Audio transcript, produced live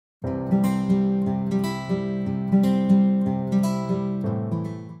Welcome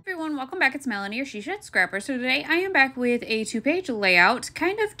back. It's Melanie, your She Shed Scrapper. So today I am back with a 2-page layout,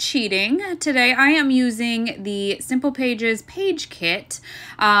 kind of cheating. Today I am using the Simple Pages page kit,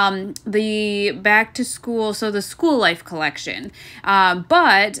 the back to school, so the school life collection.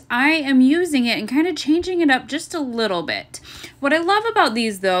 But I am using it and kind of changing it up just a little bit. What I love about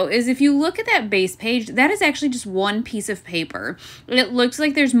these though is if you look at that base page, that is actually just one piece of paper. It looks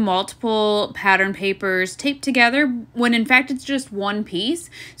like there's multiple pattern papers taped together when in fact it's just one piece.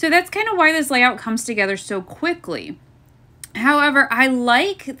 So that's kind of why this layout comes together so quickly. However, I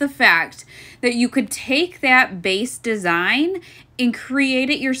like the fact that you could take that base design and create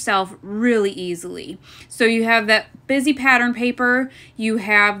it yourself really easily. So you have that busy pattern paper, you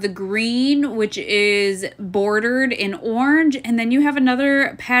have the green, which is bordered in orange, and then you have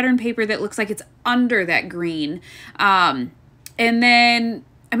another pattern paper that looks like it's under that green. And then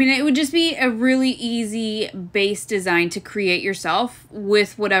I mean, it would just be a really easy base design to create yourself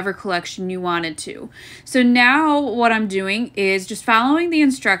with whatever collection you wanted to. So now what I'm doing is just following the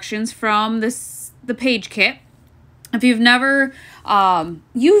instructions from the page kit. If you've never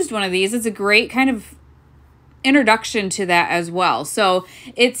used one of these, it's a great kind of introduction to that as well. So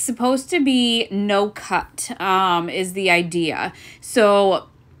it's supposed to be no cut is the idea. So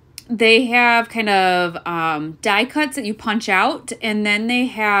they have kind of die cuts that you punch out, and then they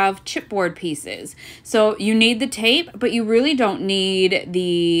have chipboard pieces. So you need the tape, but you really don't need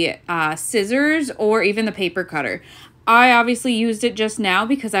the scissors or even the paper cutter. I obviously used it just now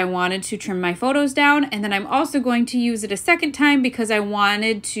because I wanted to trim my photos down, and then I'm also going to use it a second time because I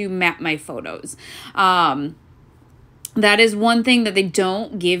wanted to map my photos. That is one thing that they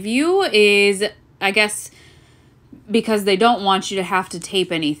don't give you is, I guess, because they don't want you to have to tape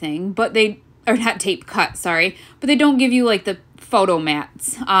anything, but or not tape cut, sorry, but they don't give you like the photo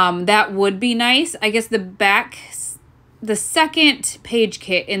mats. That would be nice. I guess the second page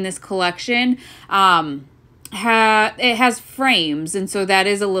kit in this collection, it has frames, and so that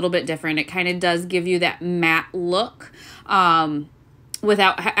is a little bit different. It kind of does give you that matte look,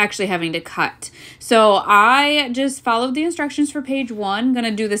 without actually having to cut. So I just followed the instructions for page 1. I'm going to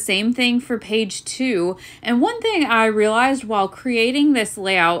do the same thing for page 2. And one thing I realized while creating this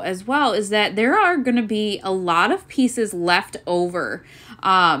layout as well is that there are going to be a lot of pieces left over.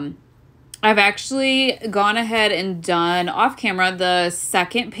 I've actually gone ahead and done off camera the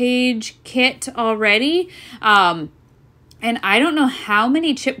second page kit already. And I don't know how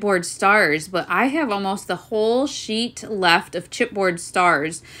many chipboard stars, but I have almost the whole sheet left of chipboard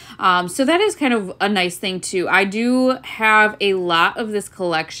stars. So that is kind of a nice thing too. I do have a lot of this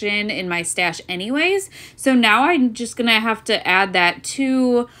collection in my stash anyways. So now I'm just going to have to add that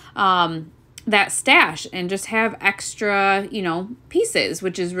to that stash and just have extra, pieces,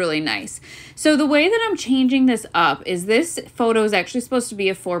 which is really nice. So the way that I'm changing this up is this photo is actually supposed to be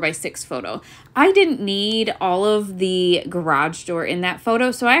a 4x6 photo. I didn't need all of the garage door in that photo,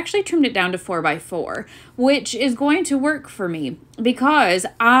 so I actually trimmed it down to 4x4, which is going to work for me because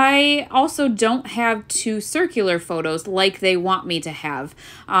I also don't have 2 circular photos like they want me to have.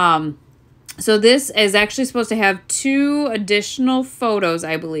 So this is actually supposed to have 2 additional photos,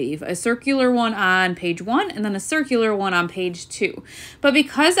 I believe. A circular one on page 1 and then a circular one on page 2. But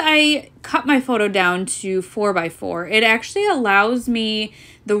because I cut my photo down to 4x4, it actually allows me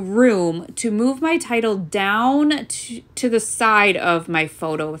the room to move my title down to the side of my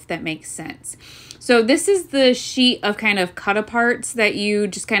photo, if that makes sense. So this is the sheet of kind of cut aparts that you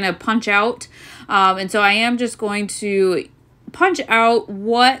just kind of punch out. And so I am just going to punch out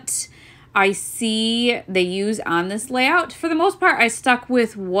what I see they use on this layout. For the most part, I stuck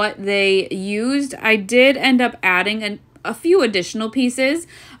with what they used. I did end up adding a few additional pieces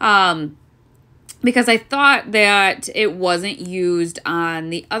because I thought that it wasn't used on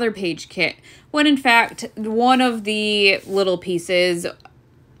the other page kit, when in fact, one of the little pieces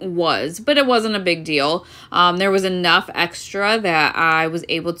was, but it wasn't a big deal. There was enough extra that I was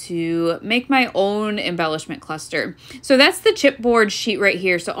able to make my own embellishment cluster. So that's the chipboard sheet right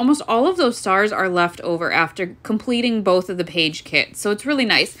here. So almost all of those stars are left over after completing both of the page kits. So it's really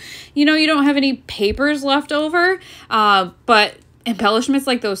nice. You don't have any papers left over, but embellishments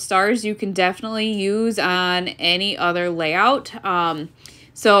like those stars you can definitely use on any other layout.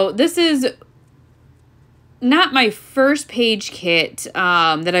 So this is not my first page kit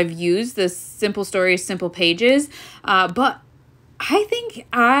that I've used, the Simple Stories, Simple Pages, but I think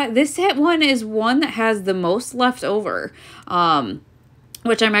this one is one that has the most left over,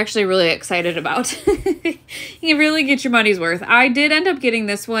 which I'm actually really excited about. You really get your money's worth. I did end up getting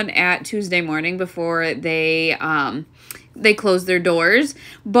this one at Tuesday morning before they they close their doors,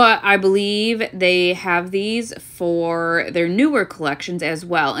 but I believe they have these for their newer collections as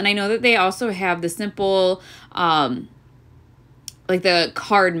well. And I know that they also have the simple, like the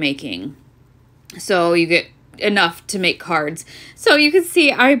card making. So you get enough to make cards. So you can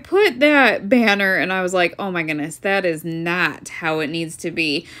see I put that banner and I was like, oh my goodness, that is not how it needs to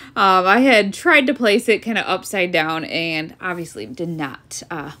be. I had tried to place it kind of upside down and obviously did not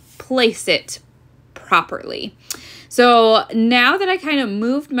place it properly. So now that I kind of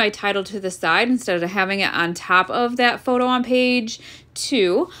moved my title to the side instead of having it on top of that photo on page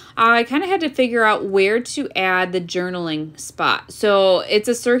 2, I kind of had to figure out where to add the journaling spot. So it's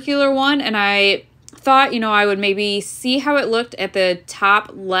a circular one, and I thought, you know, I would maybe see how it looked at the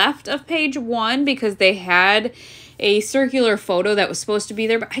top left of page 1 because they had a circular photo that was supposed to be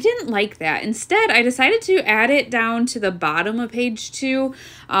there, but I didn't like that. Instead, I decided to add it down to the bottom of page 2,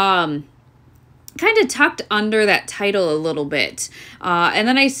 kind of tucked under that title a little bit. And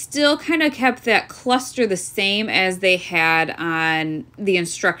then I still kind of kept that cluster the same as they had on the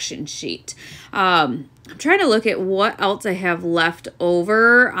instruction sheet. I'm trying to look at what else I have left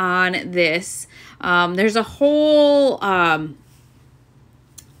over on this. There's a whole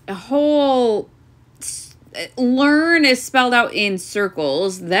learn is spelled out in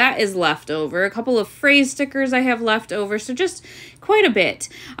circles. That is left over. A couple of phrase stickers I have left over. So just quite a bit.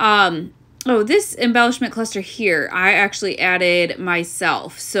 Oh, this embellishment cluster here, I actually added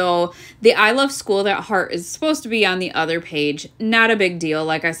myself. So the I love school, that heart is supposed to be on the other page. Not a big deal.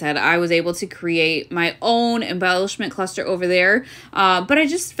 Like I said, I was able to create my own embellishment cluster over there. But I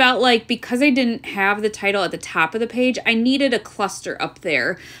just felt like because I didn't have the title at the top of the page, I needed a cluster up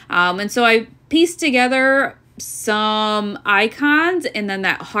there. And so I pieced together some icons and then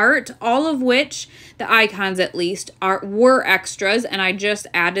that heart, all of which the icons at least were extras, and I just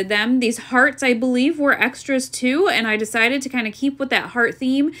added them. These hearts I believe were extras too, and I decided to kind of keep with that heart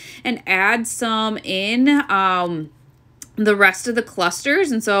theme and add some in the rest of the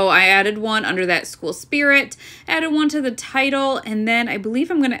clusters. And so I added one under that school spirit, added one to the title, and then I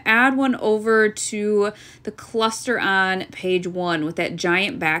believe I'm going to add one over to the cluster on page 1 with that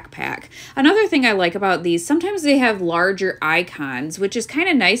giant backpack. Another thing I like about these, sometimes they have larger icons, which is kind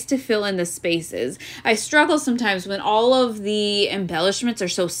of nice to fill in the spaces. I struggle sometimes when all of the embellishments are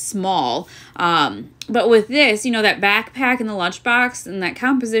so small. But with this, you know, that backpack and the lunchbox and that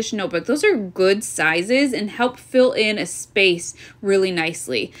composition notebook, those are good sizes and help fill in a space really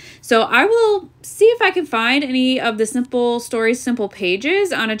nicely. So I will see if I can find any of the Simple Stories, Simple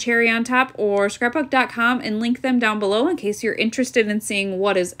Pages on a Cherry on Top or scrapbook.com and link them down below in case you're interested in seeing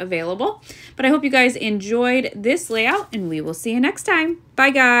what is available. But I hope you guys enjoyed this layout, and we will see you next time.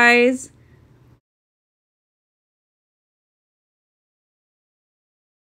 Bye, guys.